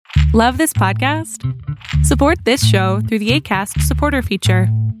Love this podcast? Support this show through the Acast supporter feature.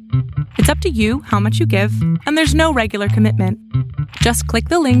 It's up to you how much you give, and there's no regular commitment. Just click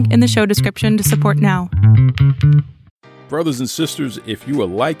the link in the show description to support now. Brothers and sisters, if you are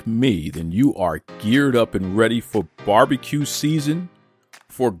like me, then you are geared up and ready for barbecue season,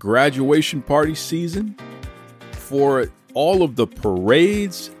 for graduation party season, for all of the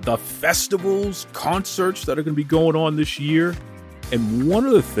parades, the festivals, concerts that are going to be going on this year. And one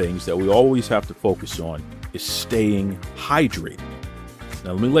of the things that we always have to focus on is staying hydrated.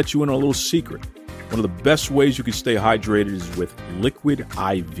 Now, let me let you in on a little secret. One of the best ways you can stay hydrated is with Liquid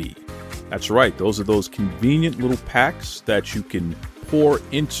IV. That's right. Those are those convenient little packs that you can pour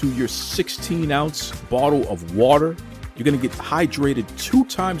into your 16-ounce bottle of water. You're going to get hydrated 2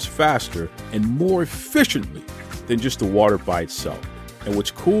 times faster and more efficiently than just the water by itself. And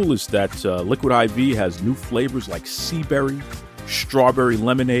what's cool is that Liquid IV has new flavors like sea berry, strawberry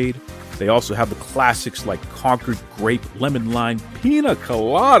lemonade. They also have the classics like Concord grape, lemon lime, pina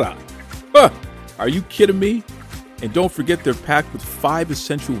colada. Are you kidding me? And don't forget they're packed with 5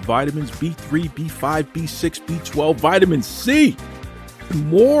 essential vitamins, B3, B5, B6, B12, vitamin C.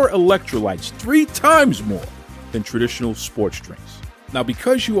 More electrolytes, 3 times more than traditional sports drinks. Now,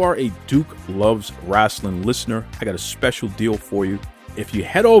 because you are a Duke Loves Rasslin listener, I got a special deal for you. If you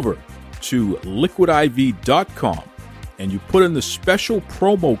head over to liquidiv.com and you put in the special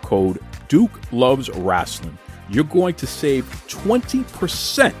promo code Duke Loves Rasslin, you're going to save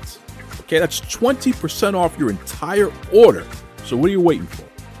 20%. Okay, that's 20% off your entire order. So what are you waiting for?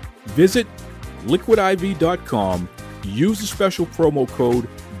 Visit liquidiv.com, use the special promo code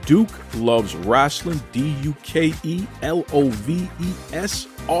Duke Loves Rasslin,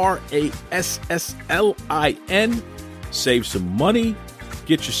 DUKELOVESRASSLIN. Save some money,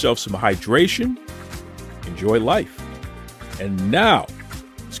 get yourself some hydration, enjoy life. And now,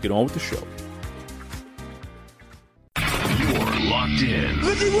 let's get on with the show. You're locked in.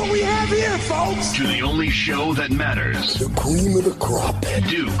 Look at what we have here, folks. To the only show that matters. The cream of the crop.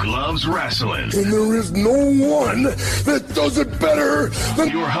 Duke Loves Rasslin. And there is no one that does it better than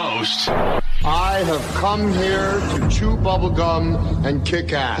your host. I have come here to chew bubblegum and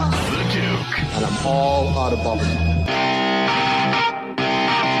kick ass. The Duke. And I'm all out of bubblegum.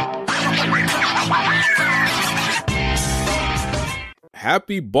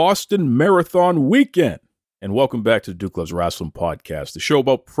 Happy Boston Marathon weekend, and welcome back to the Duke Loves Rasslin podcast, the show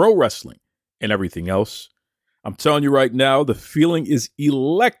about pro wrestling and everything else. I'm telling you right now, the feeling is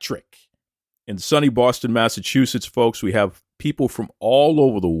electric. In sunny Boston, Massachusetts, folks, we have people from all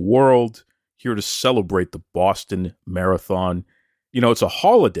over the world here to celebrate the Boston Marathon. You know, it's a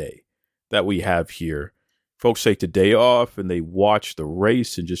holiday that we have here. Folks take the day off and they watch the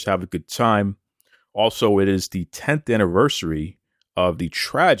race and just have a good time. Also, it is the 10th anniversary of the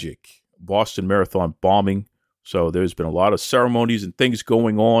tragic Boston Marathon bombing. So there's been a lot of ceremonies and things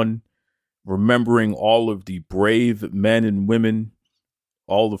going on, remembering all of the brave men and women,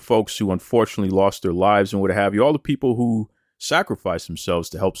 all the folks who unfortunately lost their lives and what have you, all the people who sacrificed themselves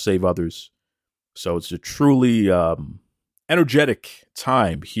to help save others. So it's a truly energetic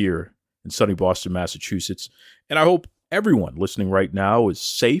time here in sunny Boston, Massachusetts. And I hope everyone listening right now is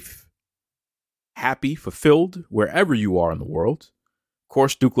safe, happy, fulfilled, wherever you are in the world. Of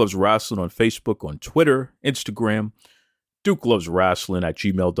course, Duke Loves Rasslin on Facebook, on Twitter, Instagram, Duke Loves Rasslin at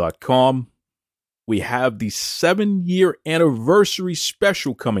gmail.com. We have the 7-year anniversary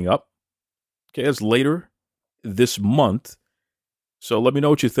special coming up. Okay, that's later this month. So let me know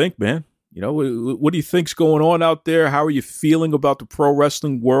what you think, man. You know, what do you think's going on out there? How are you feeling about the pro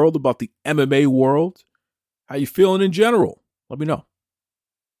wrestling world, about the MMA world? How you feeling in general? Let me know.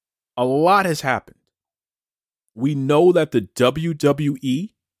 A lot has happened. We know that the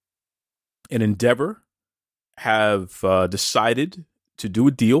WWE and Endeavor have decided to do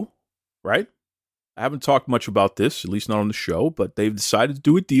a deal, right? I haven't talked much about this, at least not on the show, but they've decided to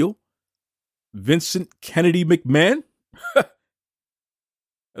do a deal. Vincent Kennedy McMahon,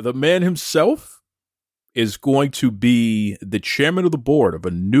 the man himself, is going to be the chairman of the board of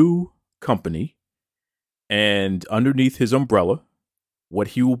a new company. And underneath his umbrella, what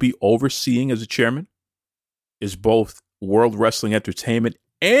he will be overseeing as a chairman is both World Wrestling Entertainment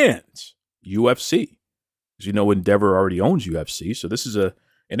and UFC. As you know, Endeavor already owns UFC, so this is an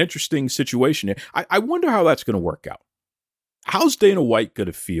interesting situation. I wonder how that's going to work out. How's Dana White going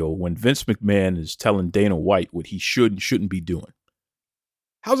to feel when Vince McMahon is telling Dana White what he should and shouldn't be doing?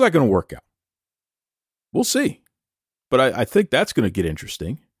 How's that going to work out? We'll see. But I think that's going to get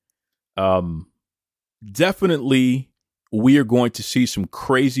interesting. Definitely, we are going to see some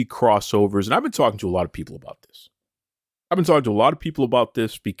crazy crossovers. And I've been talking to a lot of people about this. I've been talking to a lot of people about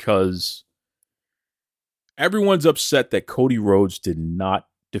this because everyone's upset that Cody Rhodes did not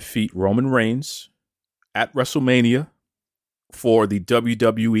defeat Roman Reigns at WrestleMania for the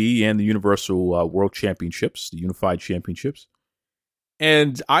WWE and the Universal World Championships, the Unified Championships.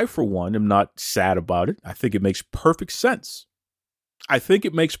 And I, for one, am not sad about it. I think it makes perfect sense. I think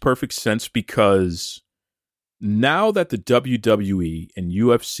it makes perfect sense because now that the WWE and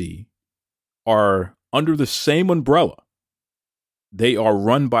UFC are under the same umbrella, they are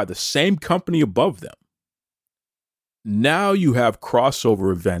run by the same company above them. Now you have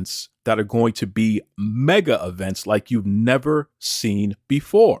crossover events that are going to be mega events like you've never seen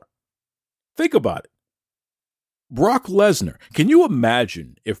before. Think about it. Brock Lesnar. Can you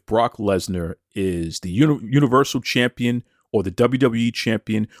imagine if Brock Lesnar is the Universal Champion or the WWE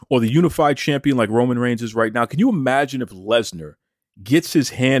Champion or the Unified Champion like Roman Reigns is right now? Can you imagine if Lesnar gets his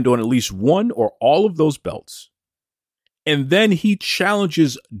hand on at least one or all of those belts and then he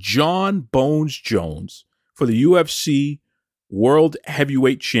challenges John Bones Jones for the UFC World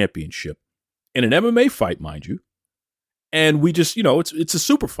Heavyweight Championship in an MMA fight, mind you. And we just, it's a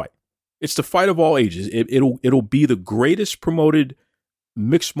super fight. It's the fight of all ages. It'll be the greatest promoted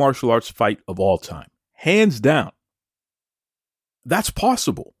mixed martial arts fight of all time. Hands down. That's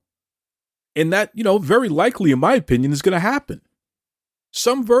possible. And that, very likely, in my opinion, is going to happen.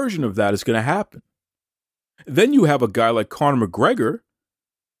 Some version of that is going to happen. Then you have a guy like Conor McGregor.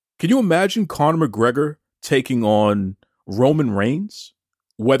 Can you imagine Conor McGregor taking on Roman Reigns,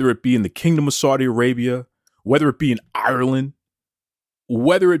 whether it be in the Kingdom of Saudi Arabia, whether it be in Ireland,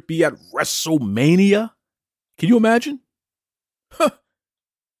 whether it be at WrestleMania? Can you imagine?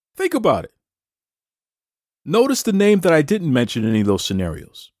 Think about it. Notice the name that I didn't mention in any of those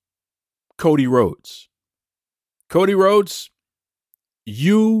scenarios. Cody Rhodes. Cody Rhodes,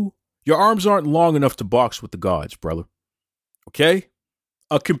 your arms aren't long enough to box with the gods, brother. Okay?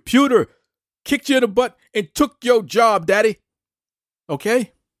 A computer kicked you in the butt and took your job, daddy.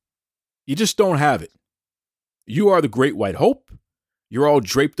 Okay? You just don't have it. You are the Great White Hope. You're all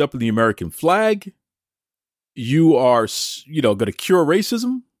draped up in the American flag. You are, going to cure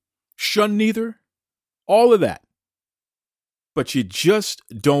racism, shun neither, all of that. But you just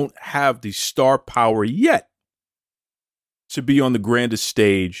don't have the star power yet to be on the grandest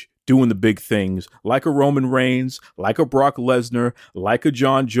stage doing the big things like a Roman Reigns, like a Brock Lesnar, like a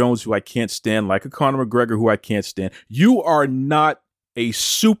John Jones, who I can't stand, like a Conor McGregor, who I can't stand. You are not a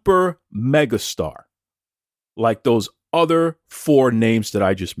super megastar like those other four names that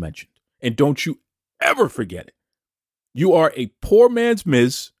I just mentioned. And don't you ever forget it. You are a poor man's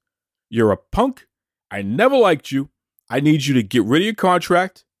Miz. You're a punk. I never liked you. I need you to get rid of your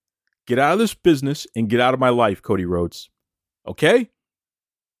contract, get out of this business, and get out of my life, Cody Rhodes. Okay?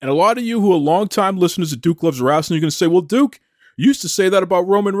 And a lot of you who are longtime listeners of Duke Loves Wrestling, you're going to say, well, Duke, you used to say that about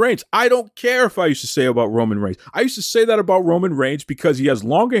Roman Reigns. I don't care if I used to say about Roman Reigns. I used to say that about Roman Reigns because he has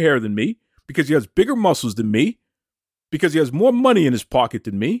longer hair than me, because he has bigger muscles than me, because he has more money in his pocket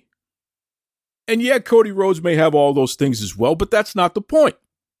than me. And yeah, Cody Rhodes may have all those things as well, but that's not the point.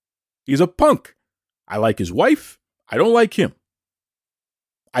 He's a punk. I like his wife. I don't like him.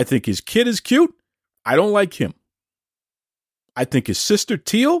 I think his kid is cute. I don't like him. I think his sister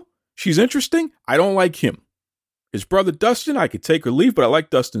Teal, she's interesting. I don't like him. His brother Dustin, I could take or leave, but I like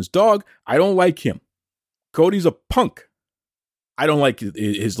Dustin's dog. I don't like him. Cody's a punk. I don't like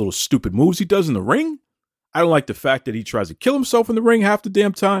his little stupid moves he does in the ring. I don't like the fact that he tries to kill himself in the ring half the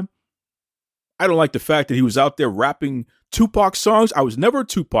damn time. I don't like the fact that he was out there rapping Tupac songs. I was never a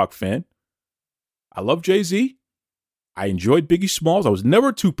Tupac fan. I love Jay-Z. I enjoyed Biggie Smalls. I was never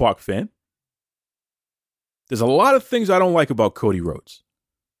a Tupac fan. There's a lot of things I don't like about Cody Rhodes.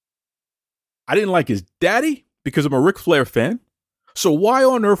 I didn't like his daddy because I'm a Ric Flair fan. So why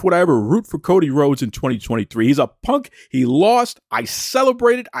on earth would I ever root for Cody Rhodes in 2023? He's a punk. He lost. I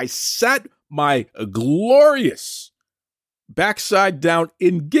celebrated. I sat my glorious backside down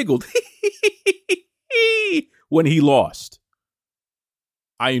and giggled when he lost.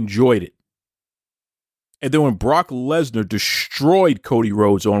 I enjoyed it. And then when Brock Lesnar destroyed Cody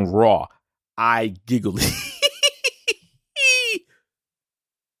Rhodes on Raw, I giggled.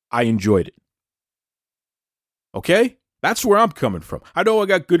 I enjoyed it. Okay? That's where I'm coming from. I know I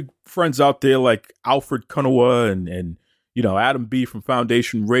got good friends out there like Alfred Kunawa and Adam B. from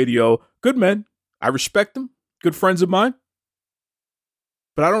Foundation Radio. Good men. I respect them. Good friends of mine.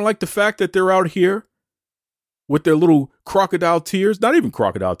 But I don't like the fact that they're out here with their little crocodile tears. Not even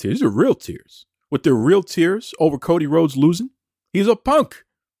crocodile tears. These are real tears. With their real tears over Cody Rhodes losing. He's a punk.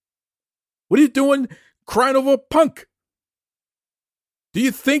 What are you doing crying over a punk? Do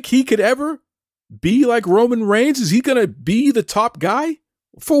you think he could ever be like Roman Reigns? Is he going to be the top guy?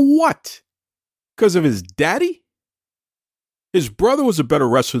 For what? Because of his daddy? His brother was a better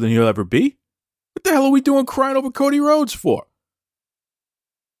wrestler than he'll ever be. What the hell are we doing crying over Cody Rhodes for?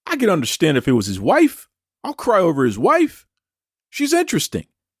 I can understand if it was his wife. I'll cry over his wife. She's interesting.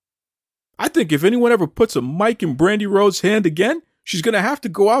 I think if anyone ever puts a mic in Brandy Rhodes' hand again, she's going to have to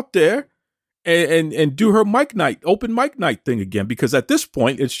go out there and do her mic night, open mic night thing again, because at this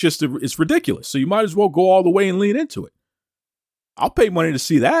point, it's ridiculous. So you might as well go all the way and lean into it. I'll pay money to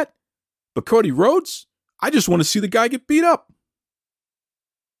see that. But Cody Rhodes, I just want to see the guy get beat up.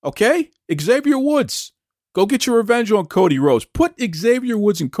 Okay? Xavier Woods, go get your revenge on Cody Rhodes. Put Xavier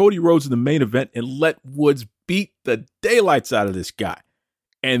Woods and Cody Rhodes in the main event and let Woods beat the daylights out of this guy.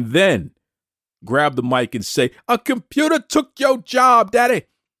 And then grab the mic and say, a computer took your job, daddy.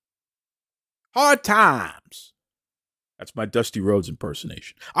 Hard times. That's my Dusty Rhodes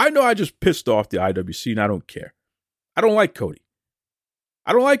impersonation. I know I just pissed off the IWC and I don't care. I don't like Cody.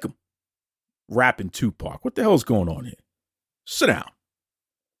 I don't like him. Rapping Tupac. What the hell's going on here? Sit down.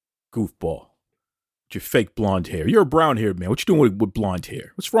 Goofball. With your fake blonde hair. You're a brown haired man. What you doing with blonde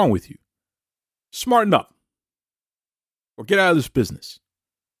hair? What's wrong with you? Smarten up. Or get out of this business.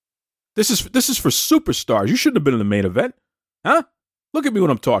 This is for superstars. You shouldn't have been in the main event. Huh? Look at me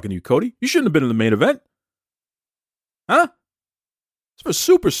when I'm talking to you, Cody. You shouldn't have been in the main event. Huh? It's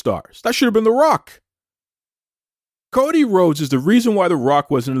for superstars. That should have been The Rock. Cody Rhodes is the reason why The Rock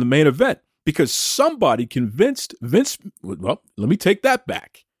wasn't in the main event. Because somebody convinced Vince, well, let me take that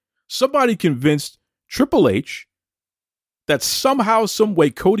back. Somebody convinced Triple H that somehow, some way,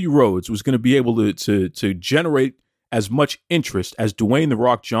 Cody Rhodes was going to be able to generate as much interest as Dwayne The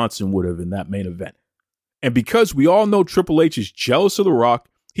Rock Johnson would have in that main event. And because we all know Triple H is jealous of The Rock,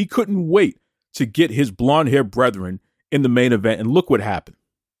 he couldn't wait to get his blonde-haired brethren in the main event, and look what happened.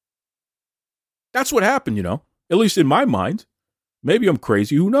 That's what happened, at least in my mind. Maybe I'm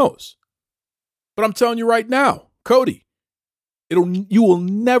crazy, who knows? But I'm telling you right now, Cody, you will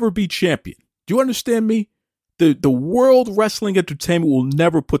never be champion. Do you understand me? The World Wrestling Entertainment will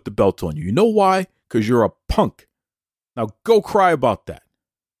never put the belt on you. You know why? Because you're a punk. Now go cry about that.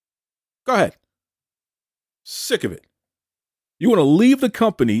 Go ahead. Sick of it. You want to leave the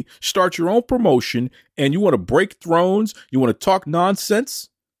company, start your own promotion, and you want to break thrones, you want to talk nonsense,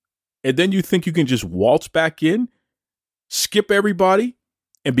 and then you think you can just waltz back in, skip everybody,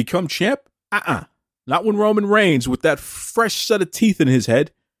 and become champ? Not when Roman Reigns, with that fresh set of teeth in his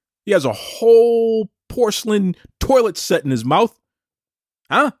head, he has a whole porcelain toilet set in his mouth.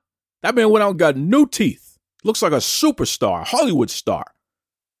 Huh? That man went out and got new teeth. Looks like a superstar, a Hollywood star.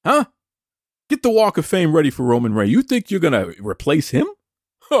 Huh? Get the Walk of Fame ready for Roman Reigns. You think you're going to replace him?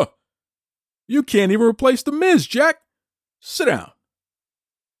 Huh. You can't even replace The Miz, Jack. Sit down.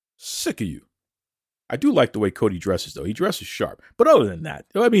 Sick of you. I do like the way Cody dresses, though. He dresses sharp. But other than that,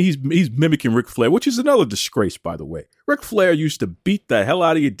 I mean, he's mimicking Ric Flair, which is another disgrace, by the way. Ric Flair used to beat the hell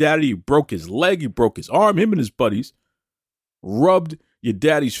out of your daddy. He broke his leg. He broke his arm. Him and his buddies rubbed your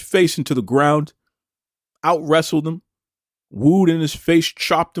daddy's face into the ground, out-wrestled him, wooed in his face,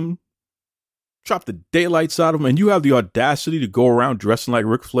 chopped him, chopped the daylights out of him, and you have the audacity to go around dressing like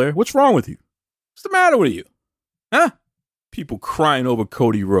Ric Flair? What's wrong with you? What's the matter with you? Huh? People crying over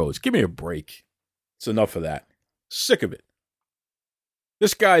Cody Rhodes. Give me a break. It's enough of that. Sick of it.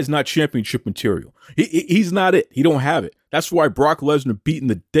 This guy is not championship material. He's not it. He don't have it. That's why Brock Lesnar beating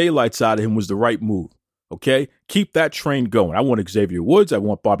the daylights out of him was the right move. Okay? Keep that train going. I want Xavier Woods. I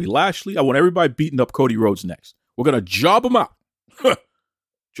want Bobby Lashley. I want everybody beating up Cody Rhodes next. We're going to job him out.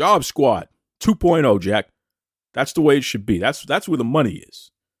 Job squad 2.0, Jack. That's the way it should be. That's where the money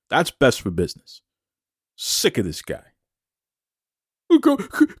is. That's best for business. Sick of this guy.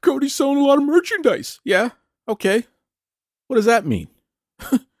 Cody's selling a lot of merchandise. Yeah, okay. What does that mean?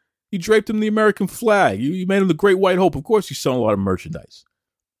 You draped him the American flag. You made him the Great White Hope. Of course he's selling a lot of merchandise.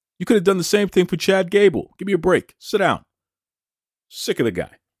 You could have done the same thing for Chad Gable. Give me a break. Sit down. Sick of the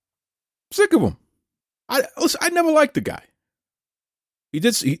guy. Sick of him. I never liked the guy.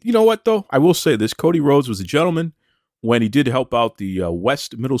 You know what, though? I will say this. Cody Rhodes was a gentleman when he did help out the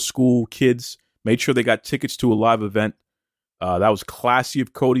West Middle School kids, made sure they got tickets to a live event. That was classy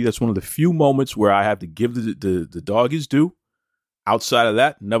of Cody. That's one of the few moments where I have to give the dog his due. Outside of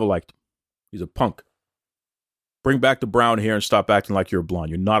that, never liked him. He's a punk. Bring back the brown hair and stop acting like you're a blonde.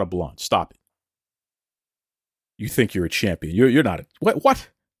 You're not a blonde. Stop it. You think you're a champion. You're not. What?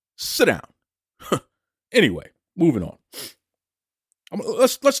 Sit down. Anyway, moving on.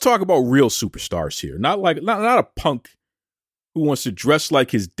 Let's talk about real superstars here. Not a punk who wants to dress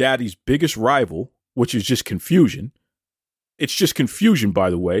like his daddy's biggest rival, which is just confusion. It's just confusion, by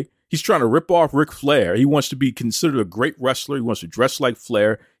the way. He's trying to rip off Ric Flair. He wants to be considered a great wrestler. He wants to dress like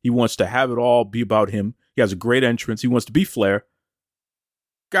Flair. He wants to have it all be about him. He has a great entrance. He wants to be Flair.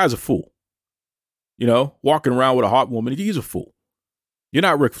 Guy's a fool. You know, walking around with a hot woman, he's a fool. You're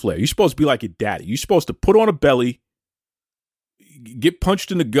not Ric Flair. You're supposed to be like your daddy. You're supposed to put on a belly, get punched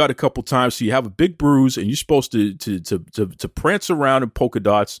in the gut a couple times so you have a big bruise, and you're supposed to prance around in polka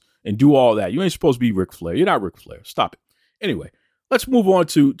dots and do all that. You ain't supposed to be Ric Flair. You're not Ric Flair. Stop it. Anyway, let's move on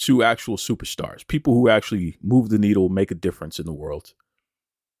to actual superstars, people who actually move the needle, make a difference in the world.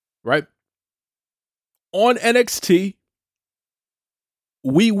 Right? On NXT,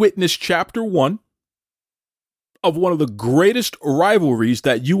 we witnessed chapter 1 of one of the greatest rivalries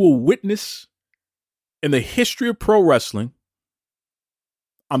that you will witness in the history of pro wrestling.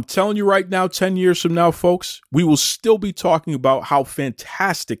 I'm telling you right now, 10 years from now, folks, we will still be talking about how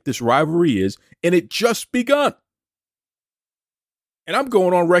fantastic this rivalry is, and it just begun. And I'm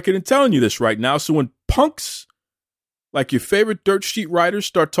going on record and telling you this right now, so when punks like your favorite dirt sheet writers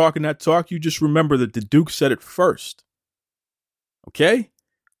start talking that talk, you just remember that the Duke said it first. Okay?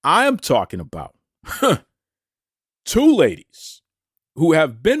 I am talking about two ladies who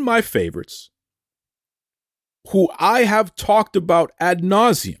have been my favorites, who I have talked about ad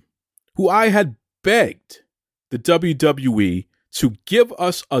nauseum, who I had begged the WWE to give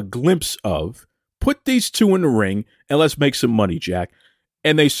us a glimpse of. Put these two in the ring and let's make some money, Jack.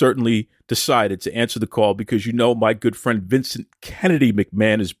 And they certainly decided to answer the call because, you know, my good friend Vincent Kennedy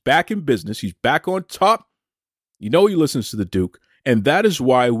McMahon is back in business. He's back on top. You know he listens to the Duke. And that is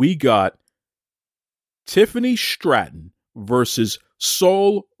why we got Tiffany Stratton versus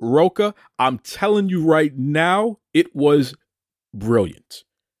Sol Ruca. I'm telling you right now, it was brilliant.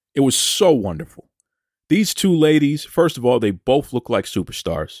 It was so wonderful. These two ladies, first of all, they both look like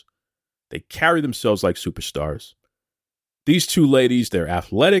superstars. They carry themselves like superstars. These two ladies, they're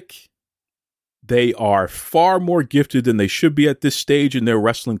athletic. They are far more gifted than they should be at this stage in their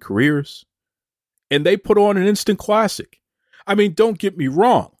wrestling careers. And they put on an instant classic. I mean, don't get me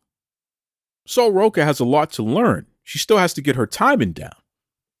wrong. Sol Ruca has a lot to learn. She still has to get her timing down.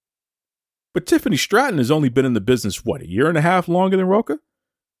 But Tiffany Stratton has only been in the business, what, a year and a half longer than Ruca?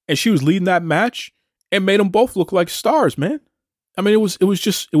 And she was leading that match and made them both look like stars, man. I mean, it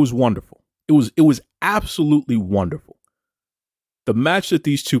was wonderful. It was absolutely wonderful. The match that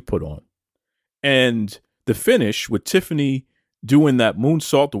these two put on, and the finish with Tiffany doing that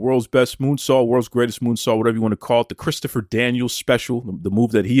moonsault, the world's best moonsault, world's greatest moonsault, whatever you want to call it, the Christopher Daniels special, the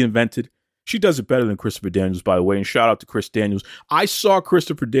move that he invented. She does it better than Christopher Daniels, by the way, and shout out to Chris Daniels. I saw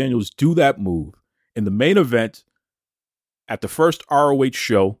Christopher Daniels do that move in the main event at the first ROH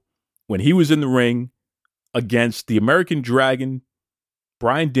show when he was in the ring against the American Dragon,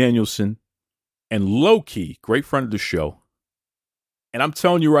 Bryan Danielson, and Low-Key, great friend of the show. And I'm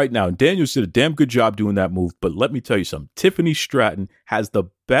telling you right now, Daniels did a damn good job doing that move, but let me tell you something. Tiffany Stratton has the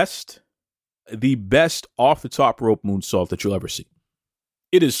best off the top rope moonsault that you'll ever see.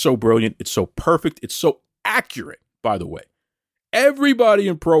 It is so brilliant. It's so perfect. It's so accurate, by the way. Everybody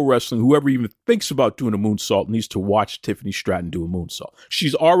in pro wrestling, whoever even thinks about doing a moonsault, needs to watch Tiffany Stratton do a moonsault.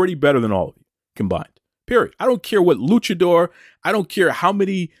 She's already better than all of you combined. Period. I don't care what luchador. I don't care how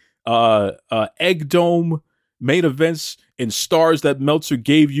many egg dome main events and stars that Meltzer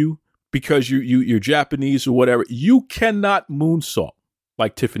gave you because you're Japanese or whatever. You cannot moonsault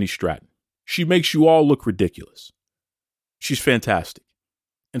like Tiffany Stratton. She makes you all look ridiculous. She's fantastic.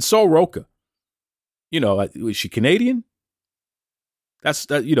 And Sol Ruca, you know, is she Canadian? That's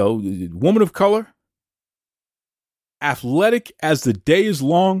that, you know, woman of color, athletic as the day is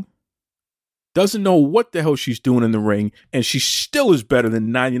long, doesn't know what the hell she's doing in the ring, and she still is better than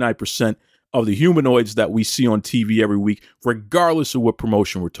 99% of the humanoids that we see on TV every week, regardless of what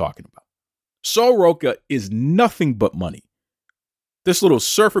promotion we're talking about. Sol Ruca is nothing but money. This little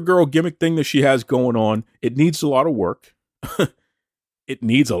surfer girl gimmick thing that she has going on, it needs a lot of work. It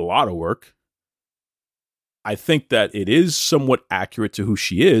needs a lot of work. I think that it is somewhat accurate to who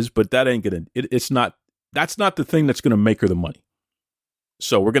she is, but that ain't gonna. That's not the thing that's gonna make her the money.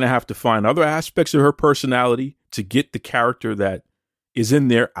 So we're gonna have to find other aspects of her personality to get the character that is in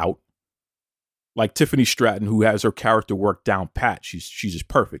there out. Like Tiffany Stratton, who has her character work down pat. She's just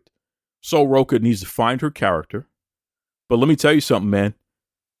perfect. Sol Ruca needs to find her character. But let me tell you something, man.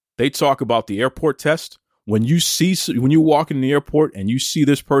 They talk about the airport test. When you walk in the airport and you see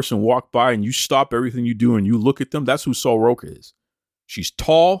this person walk by and you stop everything you do and you look at them, that's who Sol Ruca is. She's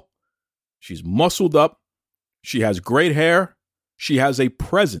tall. She's muscled up. She has great hair. She has a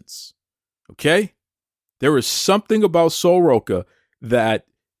presence. Okay? There is something about Sol Ruca that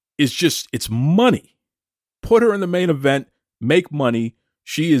is just, it's money. Put her in the main event, make money.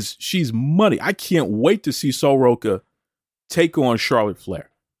 She's money. I can't wait to see Sol Ruca take on Charlotte Flair.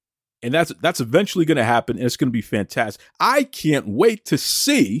 And that's eventually going to happen, and it's going to be fantastic. I can't wait to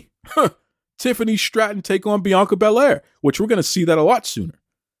see Tiffany Stratton take on Bianca Belair, which we're going to see that a lot sooner.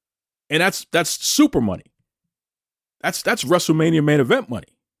 And that's super money. That's WrestleMania main event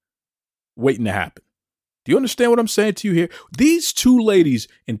money waiting to happen. Do you understand what I'm saying to you here? These two ladies,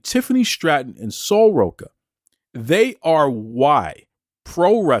 in Tiffany Stratton and Sol Ruca, they are why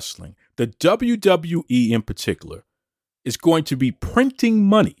pro wrestling, the WWE in particular, is going to be printing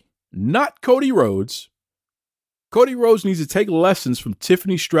money. Not Cody Rhodes. Cody Rhodes needs to take lessons from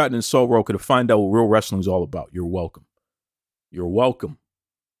Tiffany Stratton and Sol Ruca to find out what real wrestling is all about. You're welcome. You're welcome.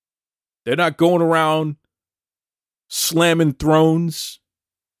 They're not going around slamming thrones.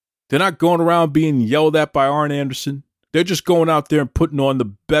 They're not going around being yelled at by Arn Anderson. They're just going out there and putting on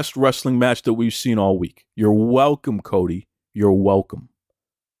the best wrestling match that we've seen all week. You're welcome, Cody. You're welcome.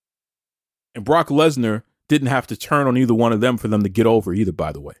 And Brock Lesnar didn't have to turn on either one of them for them to get over either,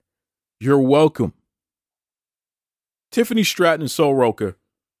 by the way. You're welcome. Tiffany Stratton and Sol Ruca,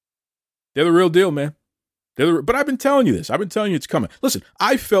 they're the real deal, man. But I've been telling you this. I've been telling you it's coming. Listen,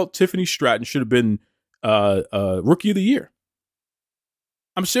 I felt Tiffany Stratton should have been Rookie of the Year.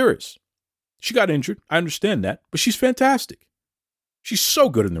 I'm serious. She got injured. I understand that. But she's fantastic. She's so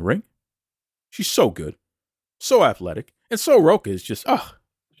good in the ring. She's so good. So athletic. And Sol Ruca is just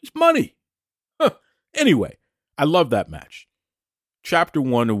money. Anyway, I love that match. Chapter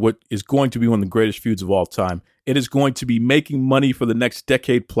 1 of what is going to be one of the greatest feuds of all time. It is going to be making money for the next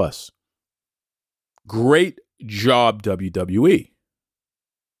decade plus. Great job, WWE.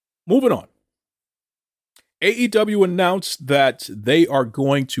 Moving on. AEW announced that they are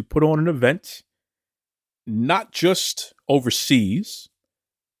going to put on an event, not just overseas.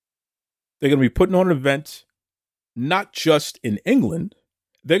 They're going to be putting on an event, not just in England.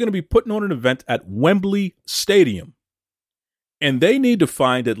 They're going to be putting on an event at Wembley Stadium. And they need to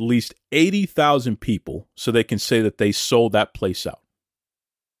find at least 80,000 people so they can say that they sold that place out.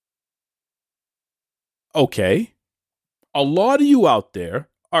 Okay. A lot of you out there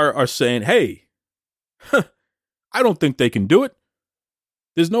are saying, hey, I don't think they can do it.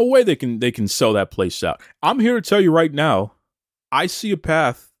 There's no way they can sell that place out. I'm here to tell you right now, I see a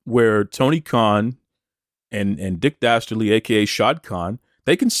path where Tony Khan and Dick Dastardly, a.k.a. Shad Khan,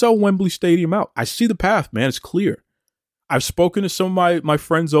 they can sell Wembley Stadium out. I see the path, man. It's clear. I've spoken to some of my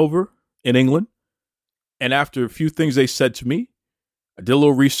friends over in England, and after a few things they said to me, I did a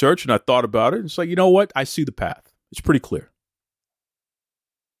little research and I thought about it. It's like, you know what? I see the path. It's pretty clear.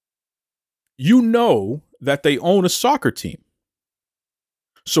 You know that they own a soccer team.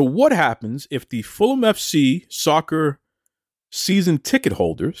 So what happens if the Fulham FC soccer season ticket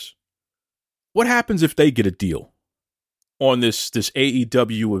holders, what happens if they get a deal on this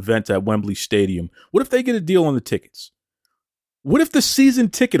AEW event at Wembley Stadium? What if they get a deal on the tickets? What if the season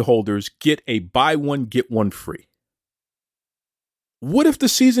ticket holders get a buy one, get one free? What if the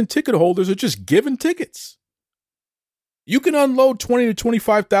season ticket holders are just given tickets? You can unload 20 to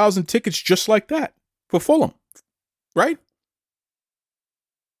 25,000 tickets just like that for Fulham, right?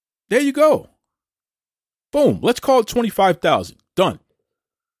 There you go. Boom. Let's call it 25,000. Done.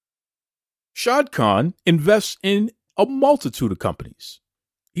 Shad Khan invests in a multitude of companies.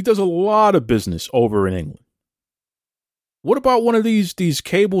 He does a lot of business over in England. What about one of these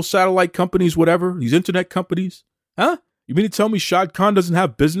cable satellite companies, whatever, these internet companies? Huh? You mean to tell me Shad Khan doesn't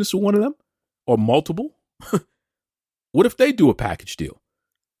have business with one of them? Or multiple? What if they do a package deal?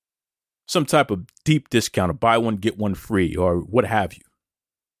 Some type of deep discount, or buy one, get one free, or what have you.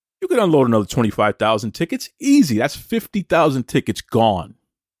 You can unload another 25,000 tickets. Easy. That's 50,000 tickets gone.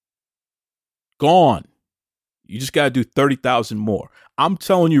 Gone. You just got to do 30,000 more. I'm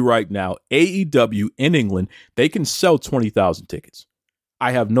telling you right now, AEW in England, they can sell 20,000 tickets.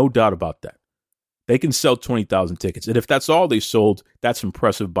 I have no doubt about that. They can sell 20,000 tickets. And if that's all they sold, that's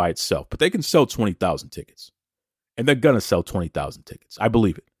impressive by itself. But they can sell 20,000 tickets. And they're going to sell 20,000 tickets. I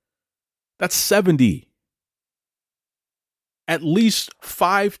believe it. That's 70. At least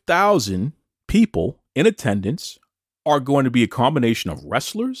 5,000 people in attendance are going to be a combination of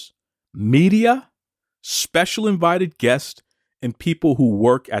wrestlers, media, special invited guests, and people who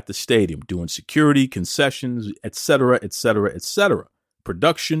work at the stadium doing security, concessions, etc., etc., etc.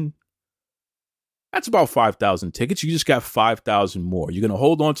 Production. That's about 5,000 tickets. You just got 5,000 more. You're going to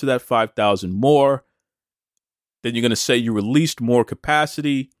hold on to that 5,000 more. Then you're going to say you released more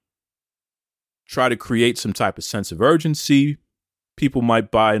capacity. Try to create some type of sense of urgency. People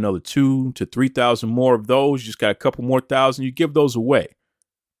might buy another 2,000 to 3,000 more of those. You just got a couple more thousand. You give those away.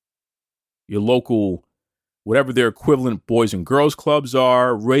 Your local whatever their equivalent boys and girls clubs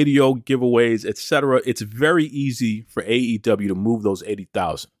are, radio giveaways, etc. It's very easy for AEW to move those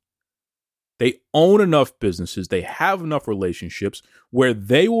 80,000. They own enough businesses, they have enough relationships where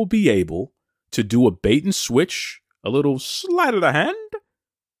they will be able to do a bait and switch, a little sleight of the hand,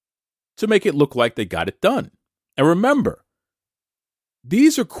 to make it look like they got it done. And remember,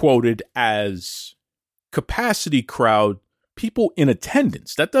 these are quoted as capacity crowd, people in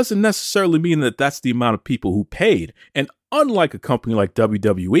attendance. That doesn't necessarily mean that that's the amount of people who paid. And unlike a company like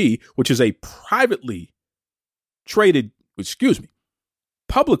WWE, which is a publicly traded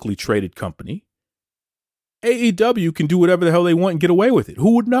company, AEW can do whatever the hell they want and get away with it.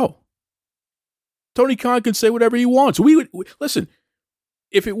 Who would know? Tony Khan can say whatever he wants. Listen,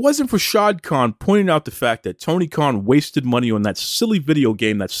 if it wasn't for Shad Khan pointing out the fact that Tony Khan wasted money on that silly video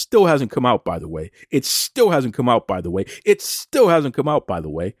game that still hasn't come out, by the way,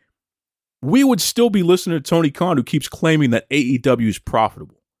 we would still be listening to Tony Khan, who keeps claiming that AEW is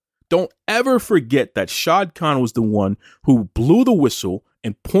profitable. Don't ever forget that Shad Khan was the one who blew the whistle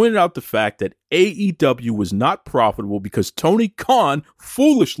and pointed out the fact that AEW was not profitable because Tony Khan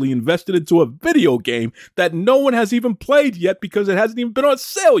foolishly invested into a video game that no one has even played yet because it hasn't even been on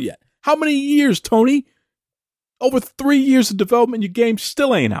sale yet. How many years, Tony? Over 3 years of development, your game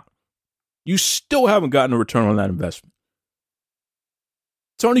still ain't out. You still haven't gotten a return on that investment.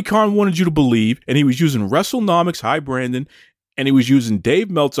 Tony Khan wanted you to believe, and he was using WrestleNomics, hi Brandon, and he was using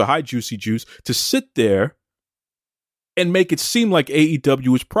Dave Meltzer, hi Juicy Juice, to sit there and make it seem like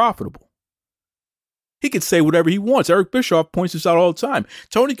AEW is profitable. He can say whatever he wants. Eric Bischoff points this out all the time.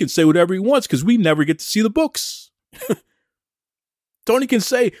 Tony can say whatever he wants because we never get to see the books. Tony can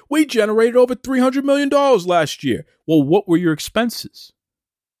say, we generated over $300 million last year. Well, what were your expenses?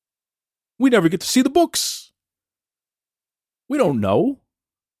 We never get to see the books. We don't know.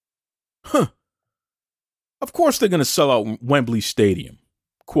 Of course they're going to sell out Wembley Stadium,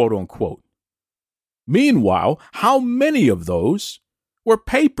 quote unquote. Meanwhile, how many of those were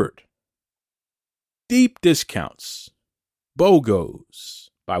papered? Deep discounts, BOGOs,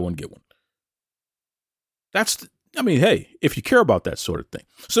 buy one, get one. Hey, if you care about that sort of thing.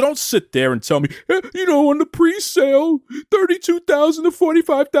 So don't sit there and tell me, on the pre-sale, 32,000 to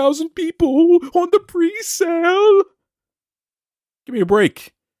 45,000 people on the pre-sale. Give me a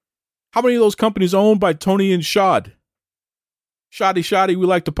break. How many of those companies are owned by Tony and Shad? Shoddy, we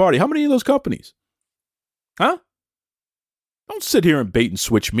like to party. How many of those companies? Huh? Don't sit here and bait and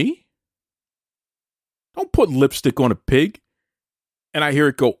switch me. Don't put lipstick on a pig and I hear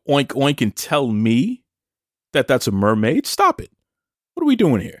it go oink oink and tell me that that's a mermaid. Stop it. What are we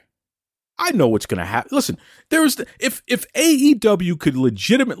doing here? I know what's going to happen. Listen, if AEW could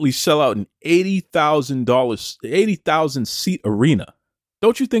legitimately sell out an $80,000 seat arena,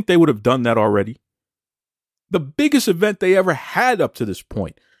 don't you think they would have done that already? The biggest event they ever had up to this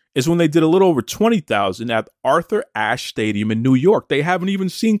point is when they did a little over 20,000 at Arthur Ashe Stadium in New York. They haven't even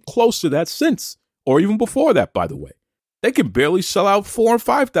seen close to that since, or even before that, by the way. They can barely sell out 4,000 and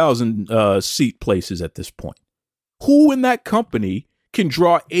 5,000 seat places at this point. Who in that company can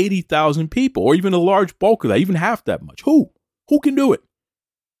draw 80,000 people, or even a large bulk of that, even half that much? Who? Who can do it?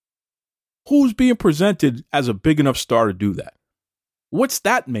 Who's being presented as a big enough star to do that? What's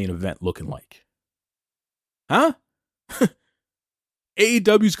that main event looking like? Huh?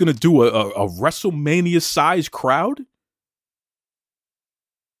 AEW's going to do a WrestleMania-sized crowd?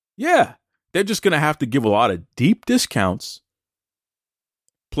 Yeah, they're just going to have to give a lot of deep discounts,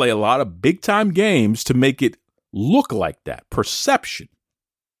 play a lot of big-time games to make it look like that, perception.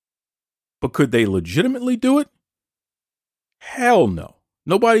 But could they legitimately do it? Hell no.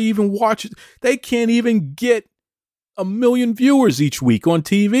 Nobody even watches. They can't even get 1 million viewers each week on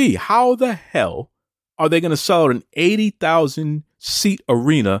TV. How the hell are they going to sell out an 80,000 seat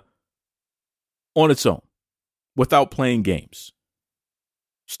arena on its own without playing games?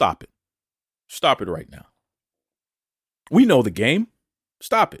 Stop it. Stop it right now. We know the game.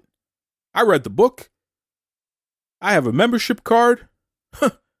 Stop it. I read the book. I have a membership card.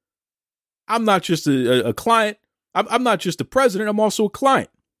 I'm not just a client. I'm not just a president. I'm also a client.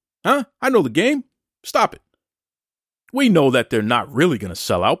 Huh? I know the game. Stop it. We know that they're not really going to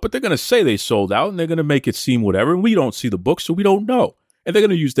sell out, but they're going to say they sold out and they're going to make it seem whatever. And we don't see the book, so we don't know. And they're going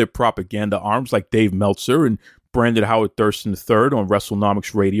to use their propaganda arms like Dave Meltzer and Brandon Howard Thurston III on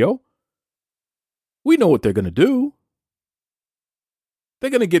WrestleNomics Radio. We know what they're going to do. They're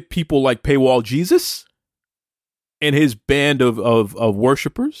going to get people like Paywall Jesus and his band of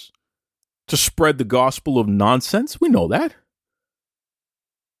worshipers to spread the gospel of nonsense. We know that.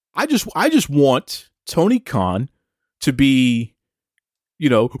 I just want Tony Khan to be,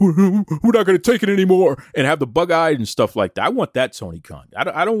 we're not going to take it anymore, and have the bug-eyed and stuff like that. I want that Tony Khan.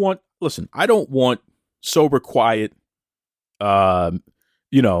 I don't want sober, quiet, properly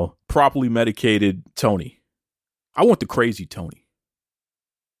medicated Tony. I want the crazy Tony.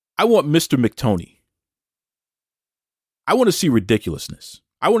 I want Mr. McTony. I want to see ridiculousness.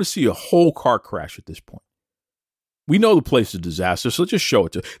 I want to see a whole car crash at this point. We know the place is a disaster, so let's just show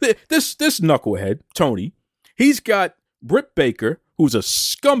it to this knucklehead, Tony. He's got Britt Baker, who's a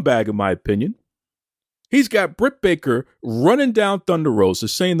scumbag in my opinion. He's got Britt Baker running down Thunder Rosa,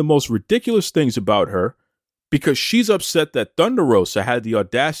 saying the most ridiculous things about her because she's upset that Thunder Rosa had the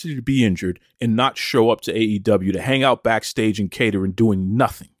audacity to be injured and not show up to AEW to hang out backstage and cater and doing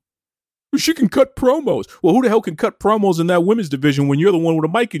nothing. She can cut promos. Well, who the hell can cut promos in that women's division when you're the one with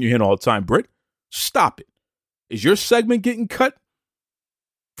a mic in your hand all the time, Britt? Stop it. Is your segment getting cut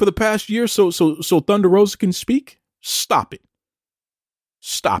for the past year so Thunder Rosa can speak? Stop it.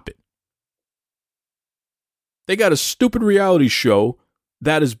 Stop it. They got a stupid reality show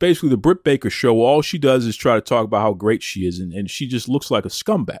that is basically the Britt Baker show. All she does is try to talk about how great she is, and she just looks like a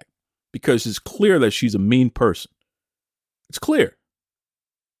scumbag because it's clear that she's a mean person. It's clear.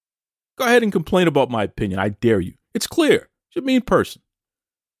 Go ahead and complain about my opinion. I dare you. It's clear. She's a mean person.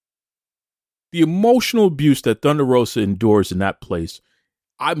 The emotional abuse that Thunder Rosa endures in that place,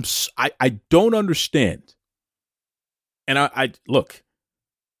 I don't understand. And I look,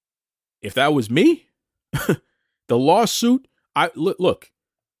 if that was me, the lawsuit, look,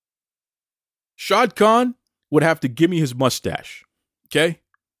 Shad Khan would have to give me his mustache. Okay?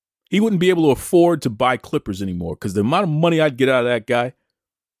 He wouldn't be able to afford to buy clippers anymore because the amount of money I'd get out of that guy,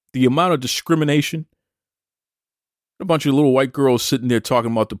 the amount of discrimination, a bunch of little white girls sitting there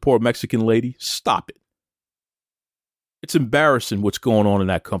talking about the poor Mexican lady. Stop it. It's embarrassing what's going on in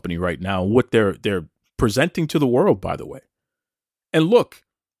that company right now, what they're presenting to the world, by the way. And look,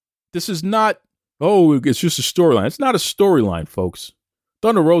 this is not, it's just a storyline. It's not a storyline, folks.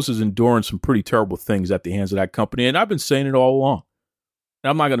 Thunder Rosa is enduring some pretty terrible things at the hands of that company, and I've been saying it all along. And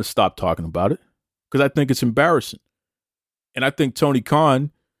I'm not going to stop talking about it because I think it's embarrassing. And I think Tony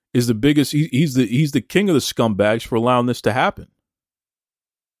Khan is the biggest, he's the king of the scumbags for allowing this to happen.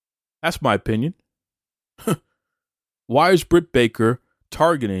 That's my opinion. Why is Britt Baker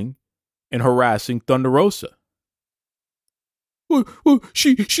targeting and harassing Thunder Rosa? Well,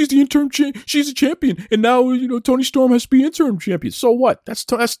 she's the interim she's a champion, and now Tony Storm has to be interim champion. So what?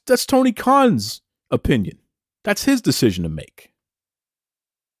 That's Tony Khan's opinion. That's his decision to make.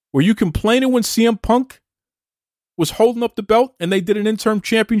 Were you complaining when CM Punk was holding up the belt and they did an interim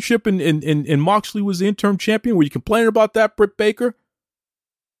championship and Moxley was the interim champion? Were you complaining about that, Britt Baker?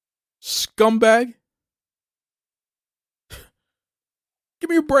 Scumbag? Give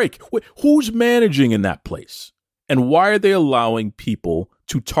me a break. Who's managing in that place? And why are they allowing people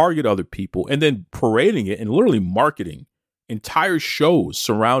to target other people and then parading it and literally marketing entire shows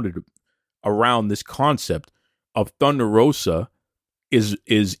surrounded around this concept of Thunder Rosa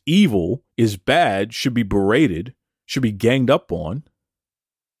is evil, is bad, should be berated, should be ganged up on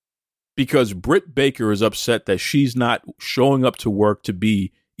because Britt Baker is upset that she's not showing up to work to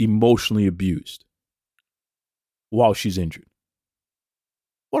be emotionally abused while she's injured.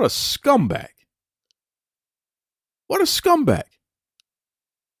 What a scumbag. What a scumbag.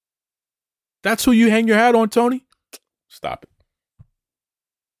 That's who you hang your hat on, Tony? Stop it.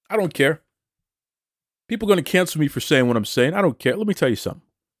 I don't care. People are going to cancel me for saying what I'm saying. I don't care. Let me tell you something.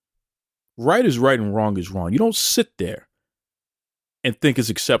 Right is right and wrong is wrong. You don't sit there and think it's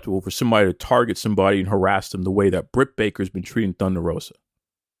acceptable for somebody to target somebody and harass them the way that Britt Baker's been treating Thunder Rosa.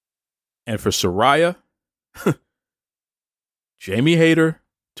 And for Saraya, Jamie Hayter,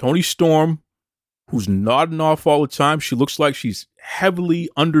 Tony Storm, who's nodding off all the time. She looks like she's heavily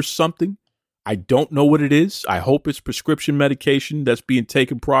under something. I don't know what it is. I hope it's prescription medication that's being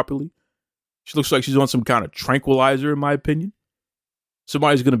taken properly. She looks like she's on some kind of tranquilizer, in my opinion.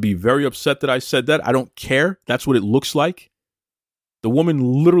 Somebody's going to be very upset that I said that. I don't care. That's what it looks like. The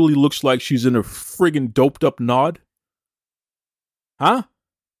woman literally looks like she's in a friggin' doped up nod. Huh?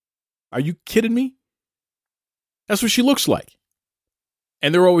 Are you kidding me? That's what she looks like.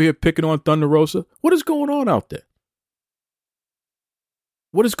 And they're over here picking on Thunder Rosa. What is going on out there?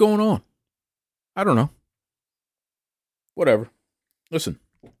 What is going on? I don't know. Whatever. Listen.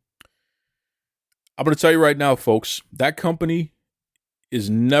 I'm going to tell you right now, folks, that company is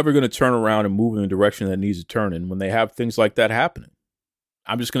never going to turn around and move in the direction that it needs to turn in when they have things like that happening.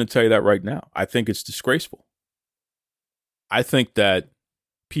 I'm just going to tell you that right now. I think it's disgraceful. I think that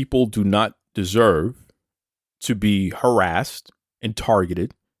people do not deserve to be harassed and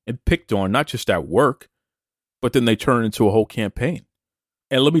targeted and picked on, not just at work, but then they turn it into a whole campaign.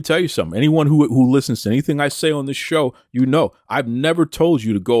 And let me tell you something. Anyone who listens to anything I say on this show, you know, I've never told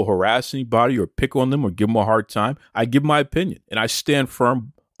you to go harass anybody or pick on them or give them a hard time. I give my opinion, and I stand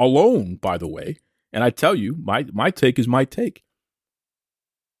firm alone, by the way. And I tell you, my take is my take.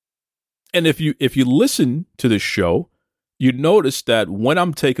 And if you listen to this show, you notice that when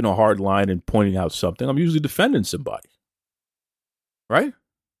I'm taking a hard line and pointing out something, I'm usually defending somebody. Right?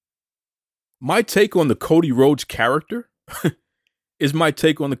 My take on the Cody Rhodes character is my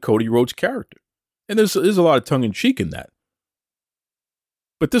take on the Cody Rhodes character. And there's a lot of tongue-in-cheek in that.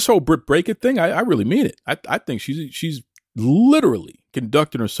 But this whole Britt Baker thing, I really mean it. I think she's literally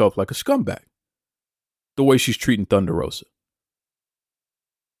conducting herself like a scumbag. The way she's treating Thunder Rosa.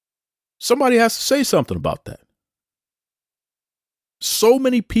 Somebody has to say something about that. So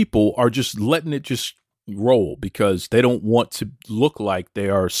many people are just letting it just roll because they don't want to look like they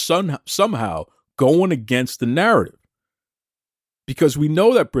are somehow going against the narrative. Because we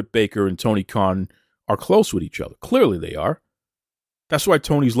know that Britt Baker and Tony Khan are close with each other. Clearly they are. That's why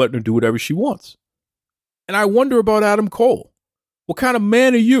Tony's letting her do whatever she wants. And I wonder about Adam Cole. What kind of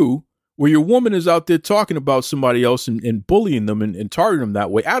man are you where your woman is out there talking about somebody else and bullying them and targeting them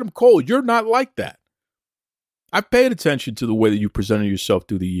that way? Adam Cole, you're not like that. I've paid attention to the way that you presented yourself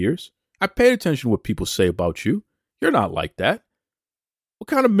through the years. I paid attention to what people say about you. You're not like that. What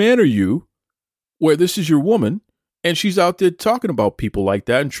kind of man are you where this is your woman and she's out there talking about people like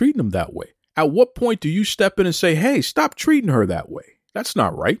that and treating them that way? At what point do you step in and say, hey, stop treating her that way? That's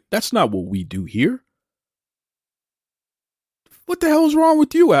not right. That's not what we do here. What the hell is wrong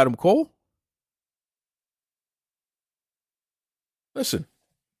with you, Adam Cole? Listen,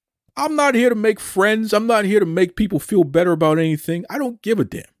 I'm not here to make friends. I'm not here to make people feel better about anything. I don't give a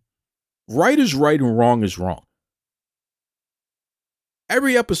damn. Right is right and wrong is wrong.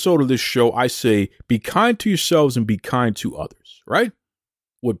 Every episode of this show, I say, be kind to yourselves and be kind to others, right?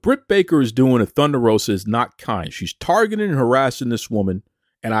 What Britt Baker is doing to Thunder Rosa is not kind. She's targeting and harassing this woman,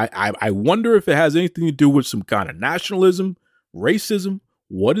 and I wonder if it has anything to do with some kind of nationalism, racism,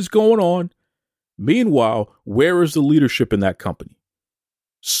 what is going on? Meanwhile, where is the leadership in that company?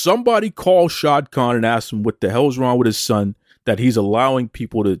 Somebody call Shad Khan and ask him what the hell is wrong with his son that he's allowing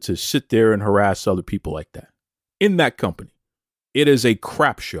people to sit there and harass other people like that in that company. It is a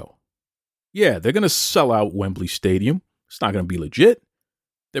crap show. Yeah, they're going to sell out Wembley Stadium. It's not going to be legit.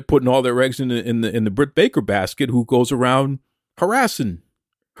 They're putting all their eggs in the Britt Baker basket, who goes around harassing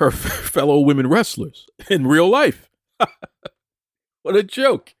her fellow women wrestlers in real life. What a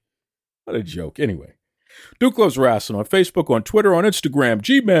joke. What a joke. Anyway, Duke Loves Rasslin on Facebook, on Twitter, on Instagram,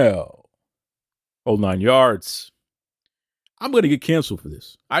 Gmail. Whole 9 yards. I'm going to get canceled for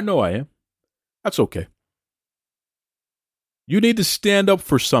this. I know I am. That's okay. You need to stand up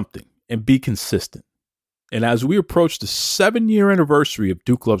for something and be consistent. And as we approach the 7-year anniversary of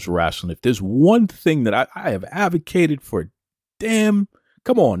Duke Loves Rasslin, if there's one thing that I have advocated for, come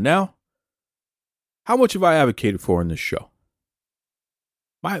on now. How much have I advocated for in this show?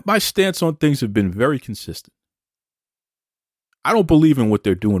 My stance on things have been very consistent. I don't believe in what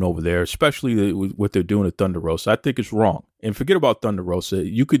they're doing over there, especially what they're doing at Thunder Rosa. I think it's wrong. And forget about Thunder Rosa.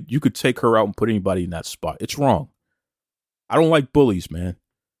 You could take her out and put anybody in that spot. It's wrong. I don't like bullies, man.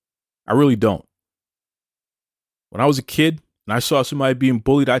 I really don't. When I was a kid and I saw somebody being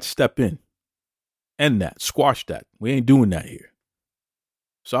bullied, I'd step in. End that. Squash that. We ain't doing that here.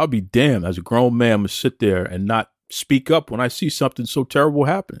 So I'll be damned as a grown man, I'm going to sit there and not speak up when I see something so terrible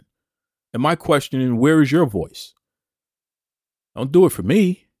happening. And my question is, where is your voice? Don't do it for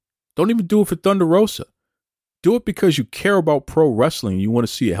me. Don't even do it for Thunder Rosa. Do it because you care about pro wrestling and you want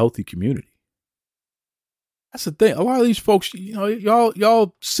to see a healthy community. That's the thing. A lot of these folks,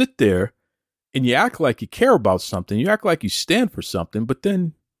 y'all sit there and you act like you care about something. You act like you stand for something, but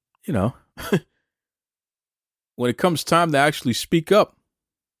then, when it comes time to actually speak up,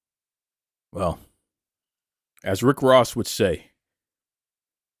 well, as Rick Ross would say,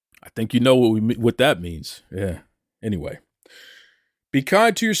 I think you know what that means. Yeah. Anyway, be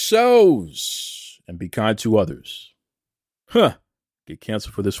kind to yourselves and be kind to others. Get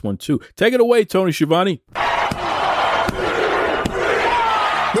canceled for this one too. Take it away, Tony Schiavone.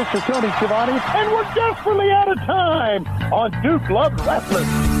 This is Tony Schiavone, and we're desperately out of time on Duke Loves Wrestling.